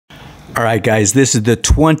All right, guys, this is the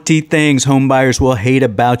 20 things home buyers will hate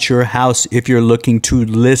about your house if you're looking to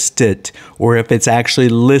list it or if it's actually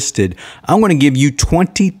listed. I'm going to give you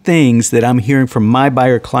 20 things that I'm hearing from my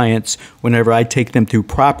buyer clients whenever I take them through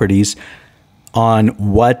properties on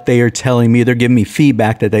what they are telling me. They're giving me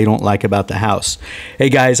feedback that they don't like about the house. Hey,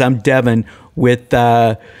 guys, I'm Devin with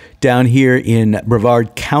down here in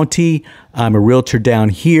Brevard County. I'm a realtor down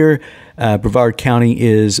here. Brevard County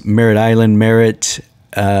is Merritt Island, Merritt,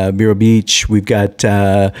 Vero Beach. We've got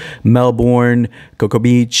Melbourne, Cocoa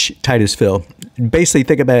Beach, Titusville. Basically,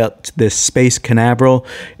 think about this Space Canaveral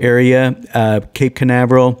area, Cape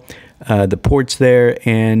Canaveral, the ports there,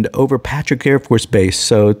 and over Patrick Air Force Base.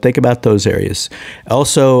 So think about those areas.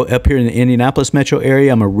 Also, up here in the Indianapolis Metro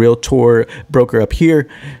Area, I'm a Realtor broker up here.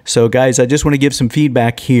 So, guys, I just want to give some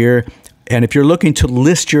feedback here. And if you're looking to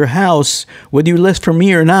list your house, whether you list for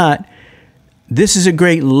me or not, this is a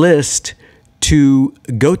great list to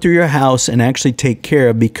go through your house and actually take care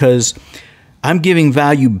of, because I'm giving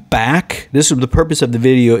value back. This is the purpose of the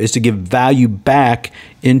video, is to give value back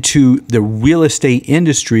into the real estate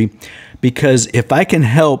industry, because if I can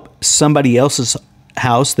help somebody else's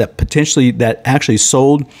house that actually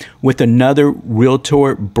sold with another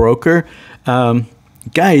realtor broker,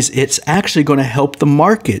 guys, it's actually going to help the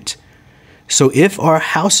market. So if our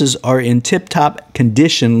houses are in tip-top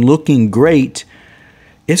condition, looking great,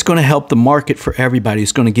 it's going to help the market for everybody.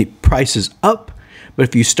 It's going to get prices up. But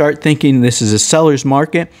if you start thinking this is a seller's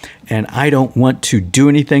market and I don't want to do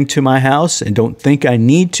anything to my house and don't think I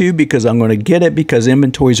need to because I'm going to get it because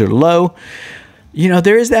inventories are low, you know,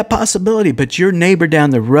 there is that possibility. But your neighbor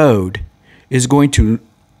down the road is going to,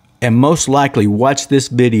 and most likely, watch this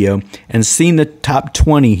video and seen the top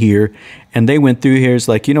 20 here, and they went through here. It's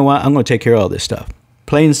like, you know what? I'm going to take care of all this stuff.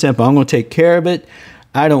 Plain and simple. I'm going to take care of it.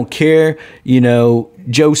 I don't care. You know,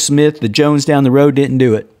 Joe Smith, the Jones down the road, didn't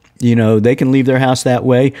do it. You know, they can leave their house that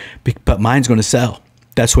way, but mine's going to sell.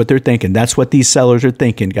 That's what they're thinking. That's what these sellers are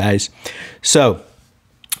thinking, guys. So,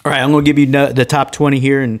 all right, I'm going to give you the top 20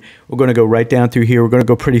 here, and we're going to go right down through here. We're going to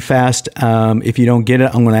go pretty fast. If you don't get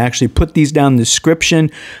it, I'm going to actually put these down in the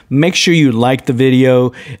description. Make sure you like the video,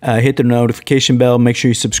 hit the notification bell, make sure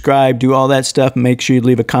you subscribe, do all that stuff. Make sure you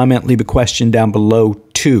leave a comment, leave a question down below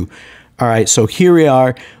too. All right, so here we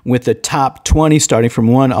are with the top 20, starting from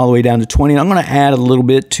 1 all the way down to 20. I'm going to add a little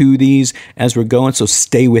bit to these as we're going, so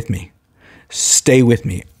stay with me. Stay with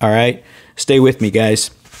me, all right? Stay with me,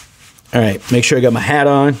 guys. All right, make sure I got my hat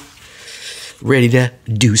on, ready to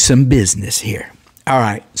do some business here. All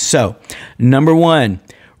right, so number 1,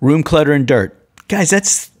 room clutter and dirt. Guys,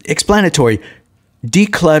 that's explanatory.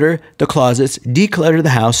 Declutter the closets, declutter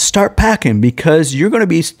the house, start packing, because you're going to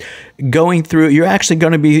be going through, you're actually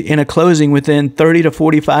going to be in a closing within 30 to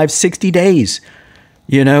 45, 60 days.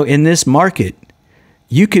 You know, in this market,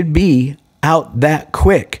 you could be out that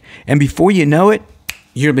quick. And before you know it,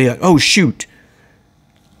 you're going to be like, oh, shoot,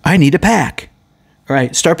 I need to pack. All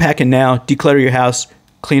right, start packing now, declutter your house,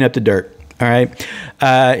 clean up the dirt. All right.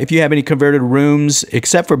 If you have any converted rooms,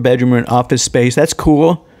 except for bedroom and office space, that's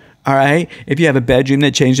cool. All right. If you have a bedroom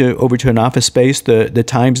that changed it over to an office space, the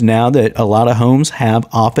times now that a lot of homes have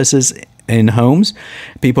offices in homes,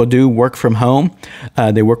 people do work from home.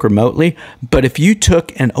 They work remotely. But if you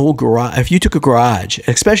took an old garage, if you took a garage,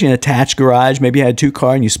 especially an attached garage, maybe you had 2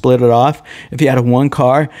 cars and you split it off. If you had a 1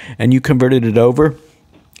 car and you converted it over,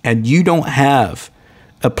 and you don't have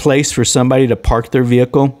a place for somebody to park their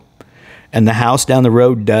vehicle, and the house down the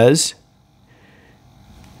road does,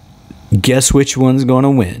 guess which one's going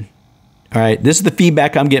to win? All right, this is the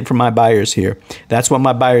feedback I'm getting from my buyers here. That's what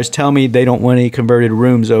my buyers tell me. They don't want any converted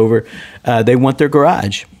rooms over. They want their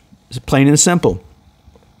garage. It's plain and simple.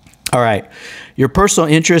 All right, your personal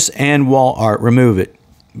interests and wall art, remove it.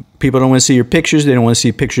 People don't want to see your pictures. They don't want to see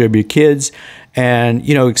a picture of your kids. And,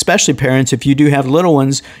 you know, especially parents, if you do have little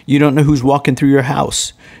ones, you don't know who's walking through your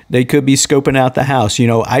house. They could be scoping out the house. You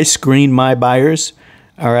know, I screen my buyers.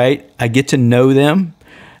 All right, I get to know them.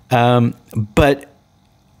 But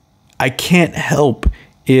I can't help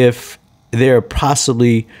if they're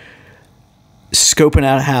possibly scoping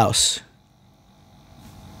out a house.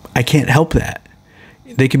 I can't help that.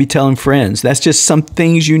 They could be telling friends. That's just some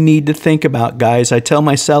things you need to think about, guys. I tell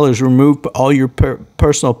my sellers, remove all your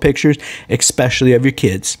personal pictures, especially of your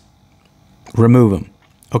kids. Remove them,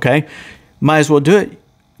 okay? Might as well do it.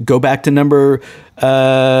 Go back to number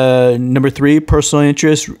 3, personal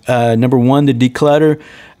interest. Number 1, the declutter.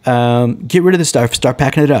 Get rid of the stuff. Start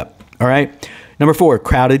packing it up. All right. Number 4,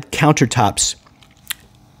 crowded countertops.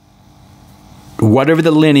 Whatever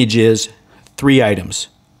the lineage is, 3 items.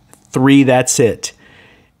 3, that's it.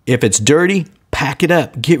 If it's dirty, pack it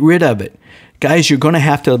up. Get rid of it. Guys, you're going to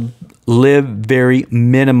have to live very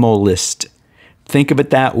minimalist. Think of it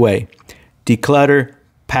that way. Declutter,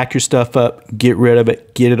 pack your stuff up, get rid of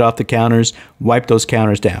it, get it off the counters, wipe those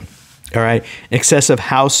counters down. All right. Excessive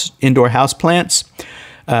indoor house plants.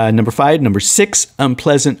 Number 5. Number 6,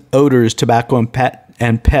 unpleasant odors, tobacco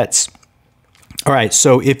and pets. All right.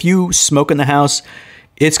 So if you smoke in the house,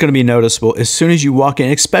 it's going to be noticeable as soon as you walk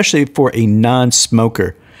in, especially for a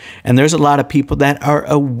non-smoker. And there's a lot of people that are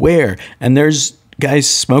aware. And there's guys,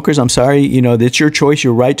 smokers, I'm sorry, you know, it's your choice,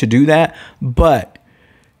 your right to do that. But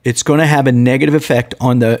it's going to have a negative effect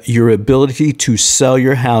on your ability to sell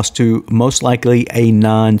your house to most likely a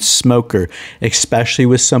non-smoker, especially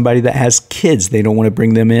with somebody that has kids. They don't want to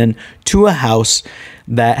bring them in to a house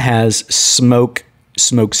that has smoke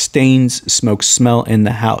stains, smoke smell in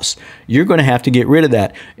the house. You're going to have to get rid of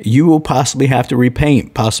that. You will possibly have to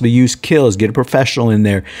repaint, possibly use kills, get a professional in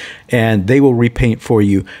there, and they will repaint for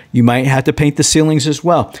you. You might have to paint the ceilings as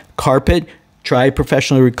well. Carpet, try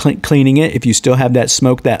professionally cleaning it. If you still have that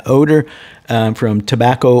smoke, that odor from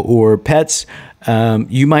tobacco or pets,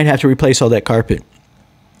 you might have to replace all that carpet.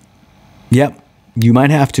 Yep, you might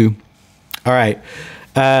have to. All right.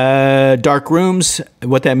 Dark rooms,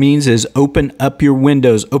 what that means is open up your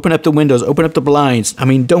windows, open up the windows, open up the blinds. I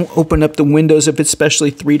mean, don't open up the windows if it's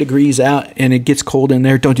especially 3 degrees out and it gets cold in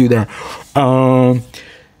there. Don't do that.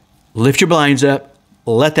 Lift your blinds up,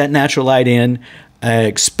 let that natural light in,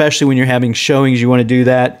 especially when you're having showings. You want to do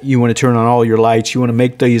that. You want to turn on all your lights. You want to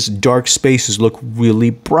make these dark spaces look really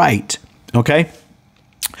bright. Okay.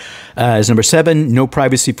 As number 7, no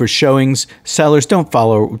privacy for showings. Sellers,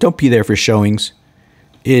 don't be there for showings.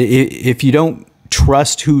 If you don't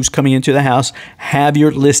trust who's coming into the house, have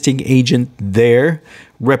your listing agent there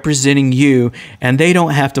representing you, and they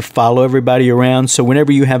don't have to follow everybody around. So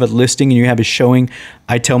whenever you have a listing and you have a showing,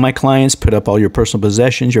 I tell my clients, put up all your personal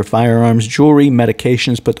possessions, your firearms, jewelry,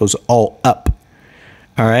 medications, put those all up.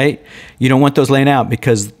 All right? You don't want those laying out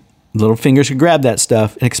because little fingers can grab that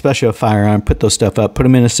stuff, and especially a firearm. Put those stuff up, put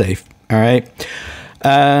them in a safe. All right?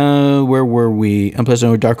 Where were we?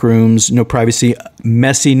 Unpleasant, dark rooms, no privacy,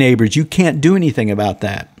 messy neighbors. You can't do anything about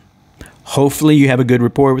that. Hopefully you have a good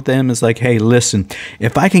rapport with them. It's like, hey, listen,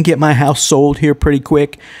 if I can get my house sold here pretty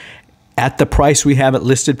quick at the price we have it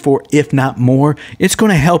listed for, if not more, it's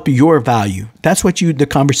going to help your value. That's what the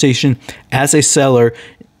conversation as a seller,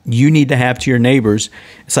 you need to have to your neighbors.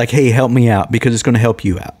 It's like, hey, help me out, because it's going to help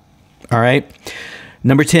you out. All right.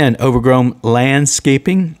 Number 10, overgrown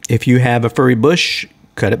landscaping. If you have a furry bush,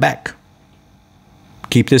 cut it back.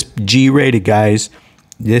 Keep this G-rated, guys.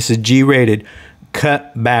 This is G-rated.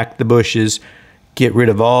 Cut back the bushes. Get rid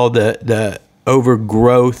of all the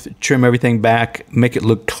overgrowth. Trim everything back. Make it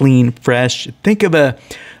look clean, fresh. Think of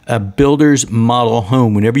a builder's model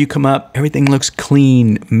home. Whenever you come up, everything looks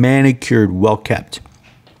clean, manicured, well kept.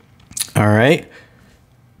 All right.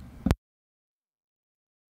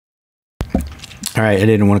 All right, I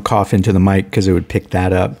didn't want to cough into the mic because it would pick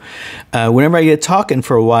that up. Whenever I get talking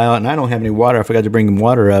for a while, and I don't have any water, I forgot to bring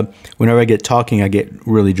water up. Whenever I get talking, I get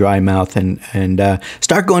really dry mouth and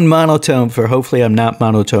start going monotone. For hopefully I'm not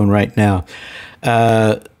monotone right now.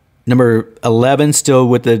 Number 11,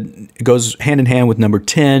 still it goes hand in hand with number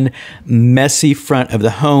 10, messy front of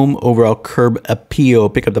the home, overall curb appeal.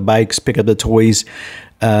 Pick up the bikes, pick up the toys.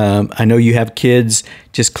 I know you have kids,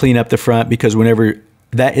 just clean up the front, because whenever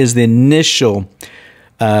that is the initial,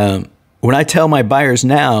 when I tell my buyers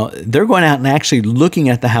now, they're going out and actually looking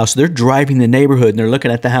at the house. They're driving the neighborhood and they're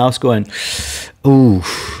looking at the house going, ooh,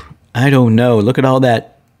 I don't know. Look at all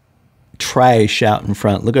that trash out in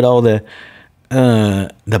front. Look at all the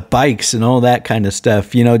bikes and all that kind of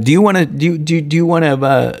stuff. You know, do you want to do you want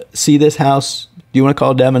to see this house? Do you want to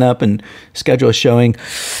call Devin up and schedule a showing?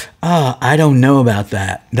 Oh, I don't know about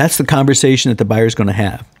that. That's the conversation that the buyer's going to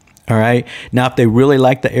have. All right. Now, if they really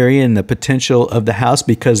like the area and the potential of the house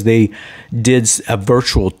because they did a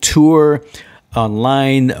virtual tour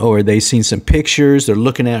online, or they seen some pictures, they're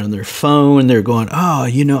looking at it on their phone, they're going, oh,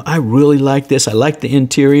 you know, I really like this. I like the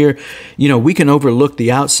interior. You know, we can overlook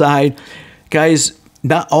the outside. Guys,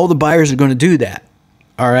 not all the buyers are going to do that.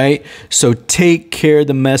 All right. So take care of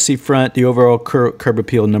the messy front, the overall curb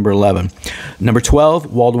appeal, number 11. Number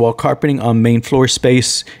 12, wall-to-wall carpeting on main floor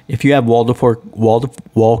space. If you have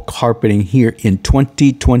wall-to-wall carpeting here in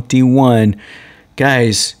 2021,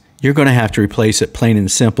 guys, you're going to have to replace it, plain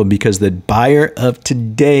and simple, because the buyer of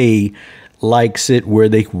today likes it where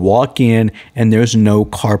they walk in and there's no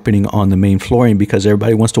carpeting on the main flooring, because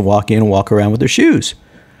everybody wants to walk in and walk around with their shoes.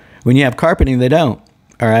 When you have carpeting, they don't.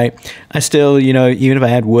 All right. I still, you know, even if I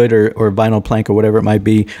had wood or vinyl plank or whatever it might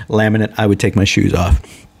be, laminate, I would take my shoes off.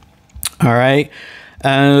 All right.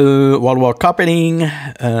 Wall-to-wall carpeting.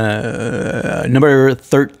 Number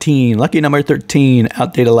 13. Lucky number 13.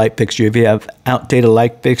 Outdated light fixture. If you have outdated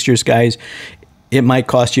light fixtures, guys, it might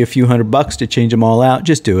cost you a few $100 to change them all out.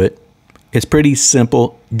 Just do it. It's pretty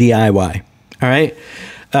simple DIY. All right.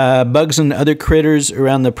 Bugs and other critters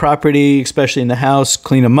around the property, especially in the house,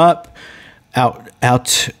 clean them up.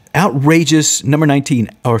 Outrageous, number 19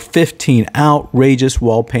 or 15, outrageous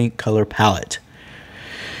wall paint color palette.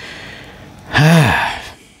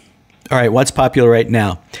 All right, what's popular right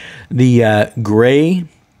now? The gray,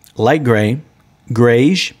 light gray,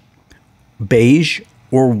 grayish, beige,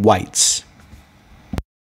 or whites.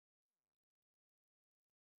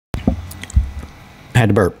 I had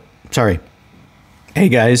to burp. Sorry. Hey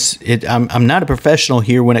guys, I'm not a professional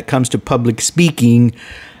here when it comes to public speaking.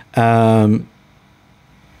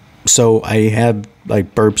 So I have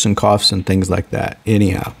like burps and coughs and things like that.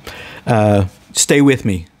 Anyhow, stay with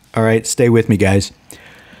me. All right, stay with me, guys.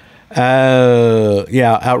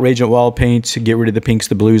 Yeah, outrageous wall paint. Get rid of the pinks,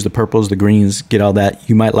 the blues, the purples, the greens. Get all that.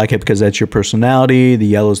 You might like it because that's your personality. The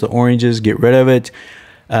yellows, the oranges. Get rid of it.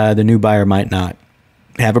 The new buyer might not.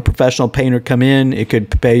 Have a professional painter come in. It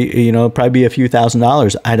could pay, probably be a few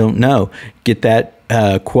 $1,000s. I don't know. Get that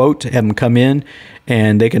quote. Have them come in,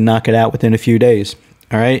 and they can knock it out within a few days.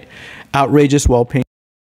 All right. Outrageous wall paint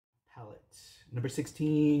palette. Number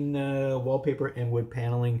 16, wallpaper and wood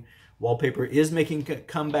paneling. Wallpaper is making a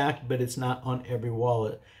comeback, but it's not on every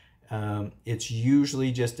wall. It's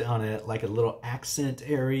usually just on a little accent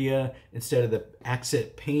area instead of the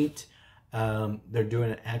accent paint. They're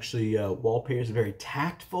doing actually wallpaper. It's very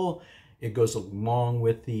tactful. It goes along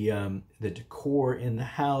with the decor in the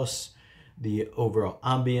house, the overall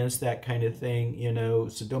ambience, that kind of thing.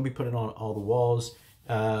 So don't be putting on all the walls.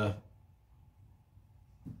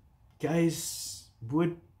 Guys,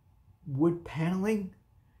 wood paneling.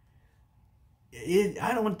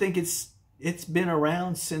 I don't think it's been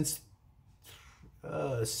around since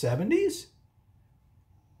 70s.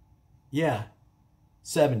 Yeah,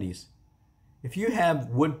 70s. If you have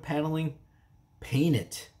wood paneling, paint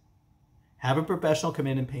it. Have a professional come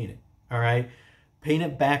in and paint it. All right, paint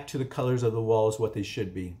it back to the colors of the walls, what they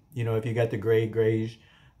should be. If you got the gray, grayish,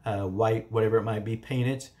 white, whatever it might be, paint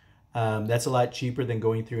it. That's a lot cheaper than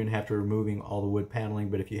going through and have to removing all the wood paneling.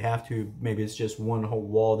 But if you have to, maybe it's just one whole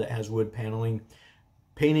wall that has wood paneling.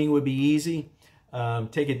 Painting would be easy.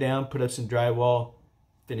 Take it down, put up some drywall,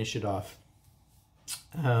 finish it off.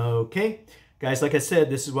 Okay, guys, like I said,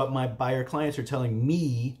 this is what my buyer clients are telling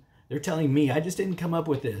me. They're telling me. I just didn't come up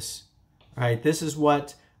with this. All right, this is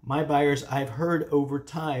what my buyers, I've heard over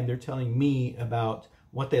time, they're telling me about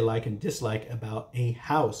what they like and dislike about a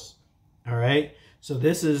house. All right, so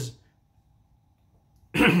this is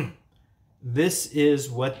this is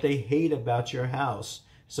what they hate about your house.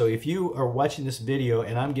 So if you are watching this video,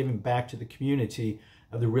 and I'm giving back to the community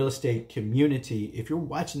of the real estate community, if you're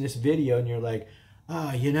watching this video and you're like,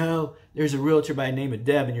 there's a realtor by the name of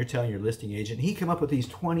Devin, you're telling your listing agent, he came up with these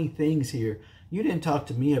 20 things here. You didn't talk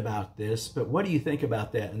to me about this, but what do you think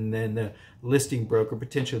about that? And then the listing broker,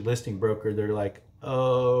 potential listing broker, they're like,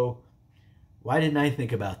 oh, why didn't I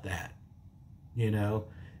think about that?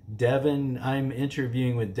 Devin, I'm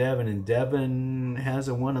interviewing with Devin, and Devin has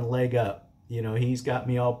a leg up. He's got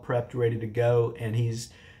me all prepped, ready to go, and he's,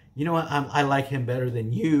 I like him better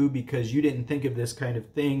than you because you didn't think of this kind of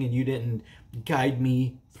thing, and you didn't guide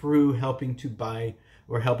me through helping to buy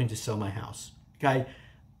or helping to sell my house. Guy,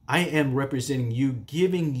 I am representing you,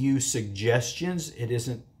 giving you suggestions. It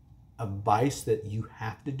isn't advice that you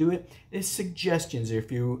have to do it. It's suggestions.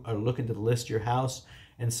 If you are looking to list your house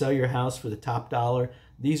and sell your house for the top dollar,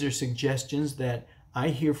 these are suggestions that I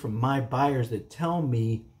hear from my buyers that tell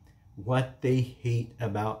me what they hate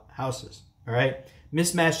about houses. All right.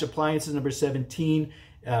 Mismatched appliances, number 17.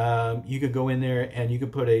 You could go in there and you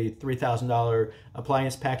could put a $3,000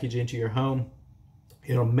 appliance package into your home.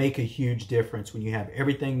 It'll make a huge difference when you have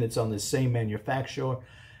everything that's on the same manufacturer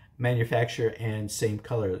and same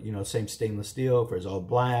color, same stainless steel. If it's all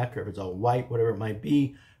black or if it's all white, whatever it might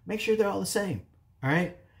be, make sure they're all the same. All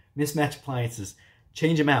right. Mismatched appliances,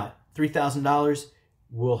 change them out. $3,000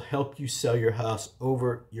 will help you sell your house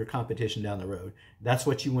over your competition down the road. That's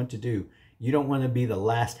what you want to do. You don't want to be the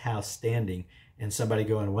last house standing and somebody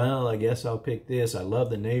going, well, I guess I'll pick this. I love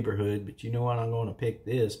the neighborhood, but you know what? I'm going to pick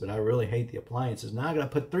this, but I really hate the appliances. Now I'm going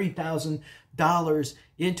to put $3,000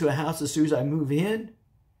 into a house as soon as I move in.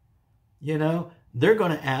 They're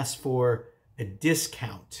going to ask for a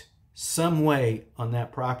discount some way on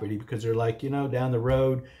that property because they're like, down the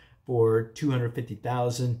road for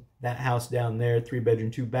 $250,000, that house down there, 3-bedroom,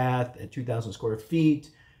 2-bath at 2,000 square feet.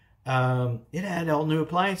 It had all new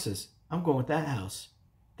appliances. I'm going with that house.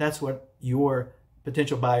 That's what your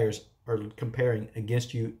potential buyers are comparing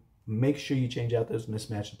against you. Make sure you change out those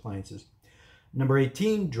mismatched appliances. Number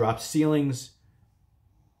 18, drop ceilings.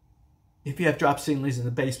 If you have drop ceilings in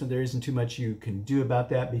the basement, there isn't too much you can do about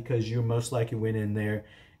that because you most likely went in there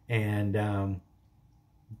and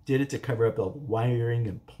did it to cover up the wiring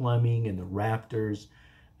and plumbing and the rafters,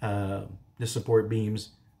 the support beams,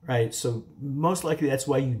 right? So most likely that's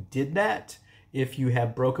why you did that. If you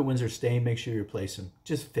have broken ones or stain, make sure you replace them.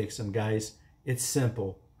 Just fix them, guys. It's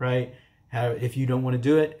simple, right? If you don't want to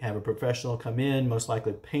do it, have a professional come in. Most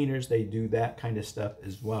likely painters, they do that kind of stuff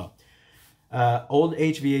as well. Old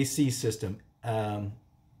HVAC system,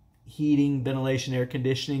 heating, ventilation, air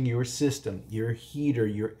conditioning, your system, your heater,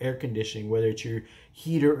 your air conditioning, whether it's your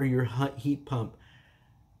heater or your heat pump.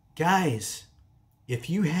 Guys, if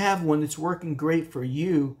you have one that's working great for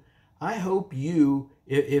you, I hope you,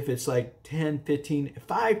 if it's like 10, 15,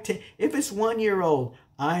 5, 10, if it's 1 year old,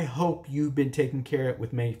 I hope you've been taking care of it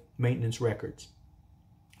with maintenance records.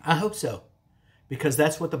 I hope so. Because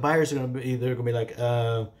that's what the buyers are going to be. They're going to be like,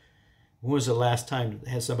 when was the last time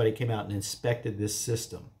somebody came out and inspected this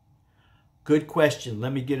system? Good question.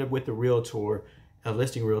 Let me get it with the realtor, a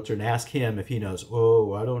listing realtor, and ask him if he knows.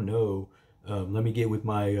 Oh, I don't know. Let me get with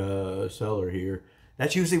my seller here.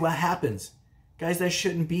 That's usually what happens. Guys, that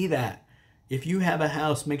shouldn't be that. If you have a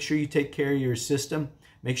house, make sure you take care of your system.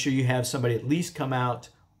 Make sure you have somebody at least come out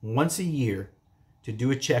once a year to do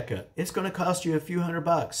a checkup. It's going to cost you a few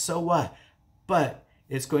 $100. So what? But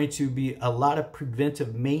it's going to be a lot of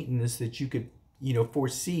preventive maintenance that you could,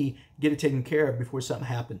 foresee, get it taken care of before something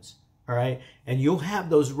happens. All right. And you'll have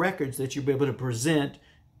those records that you'll be able to present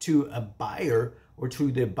to a buyer or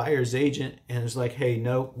to the buyer's agent. And it's like, hey,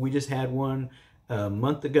 no, we just had one a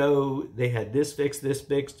month ago. They had this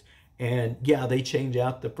fixed. And yeah, they change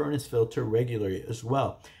out the furnace filter regularly as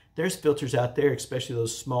well. There's filters out there, especially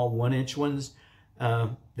those small 1-inch ones,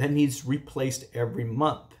 that needs replaced every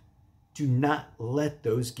month. Do not let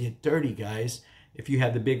those get dirty, guys. If you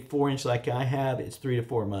have the big 4-inch like I have, it's 3 to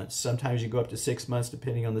 4 months. Sometimes you go up to 6 months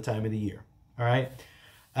depending on the time of the year. All right.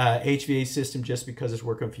 HVAC system, just because it's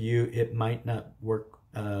working for you, it might not work.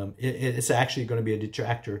 It's actually going to be a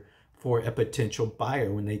detractor for a potential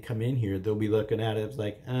buyer. When they come in here, they'll be looking at it. It's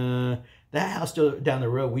like, that house down the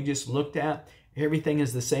road we just looked at, everything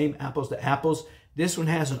is the same, apples to apples. This one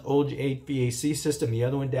has an old HVAC system. The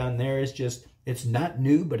other one down there is just, it's not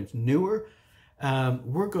new, but it's newer.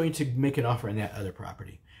 We're going to make an offer on that other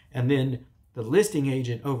property. And then the listing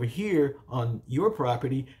agent over here on your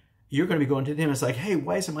property, you're going to be going to them. It's like, hey,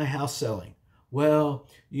 why isn't my house selling? Well,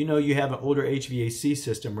 you have an older HVAC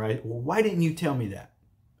system, right? Well, why didn't you tell me that?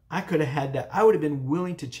 I could have had that. I would have been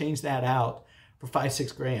willing to change that out for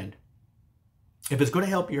 $5-6 grand. If it's going to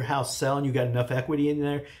help your house sell and you got enough equity in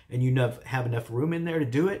there and you have enough room in there to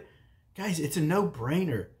do it, guys, it's a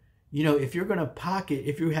no-brainer. If you're going to pocket,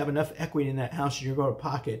 if you have enough equity in that house and you're going to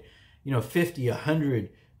pocket, 50, 100,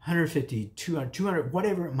 150, 200,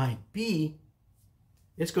 whatever it might be,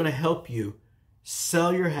 it's going to help you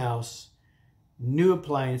sell your house, new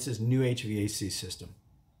appliances, new HVAC system.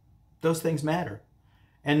 Those things matter.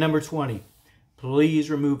 And number 20,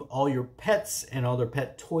 please remove all your pets and all their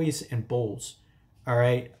pet toys and bowls. All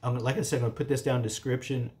right. Like I said, I'm going to put this down in the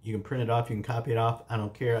description. You can print it off. You can copy it off. I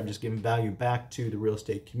don't care. I'm just giving value back to the real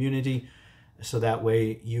estate community. So that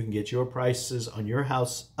way you can get your prices on your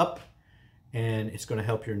house up. And it's going to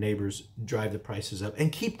help your neighbors drive the prices up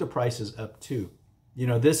and keep the prices up too.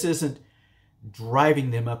 This isn't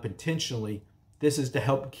driving them up intentionally. This is to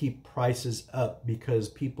help keep prices up because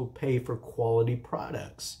people pay for quality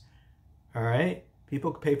products. All right?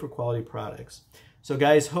 People pay for quality products. So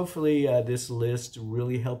guys, hopefully this list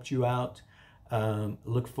really helped you out.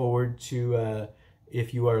 Look forward to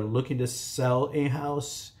if you are looking to sell a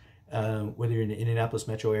house, whether you're in the Indianapolis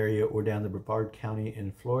Metro Area or down the Brevard County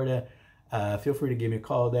in Florida, feel free to give me a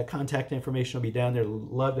call. That contact information will be down there.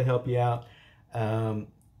 Love to help you out.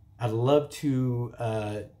 I'd love to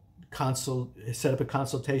set up a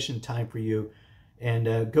consultation time for you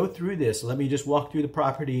and go through this. Let me just walk through the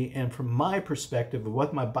property, and from my perspective of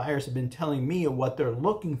what my buyers have been telling me and what they're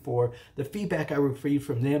looking for, the feedback I received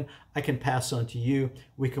from them, I can pass on to you.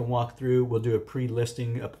 We can walk through. We'll do a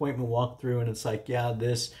pre-listing appointment walkthrough, and it's like, yeah,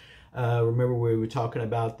 this. Remember we were talking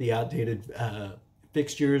about the outdated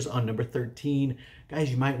fixtures on number 13.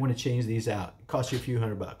 Guys, you might want to change these out. It costs you a few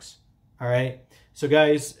 $100. All right. So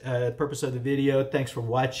guys, purpose of the video, thanks for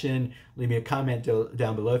watching. Leave me a comment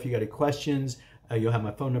down below if you got any questions. You'll have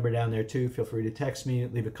my phone number down there too. Feel free to text me,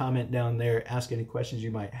 leave a comment down there, ask any questions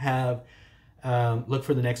you might have. Look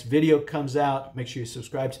for the next video comes out. Make sure you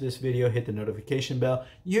subscribe to this video, hit the notification bell.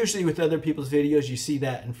 Usually with other people's videos, you see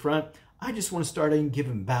that in front. I just want to start in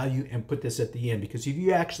giving value and put this at the end, because if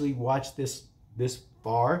you actually watch this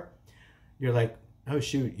far, you're like, oh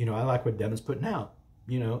shoot, I like what Devin's putting out.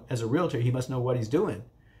 As a realtor, he must know what he's doing,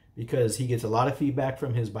 because he gets a lot of feedback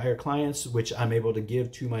from his buyer clients, which I'm able to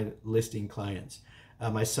give to my listing clients,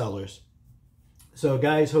 my sellers. So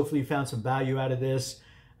guys, hopefully you found some value out of this.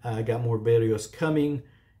 I got more videos coming,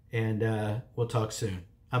 and we'll talk soon.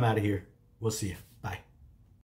 I'm out of here. We'll see you.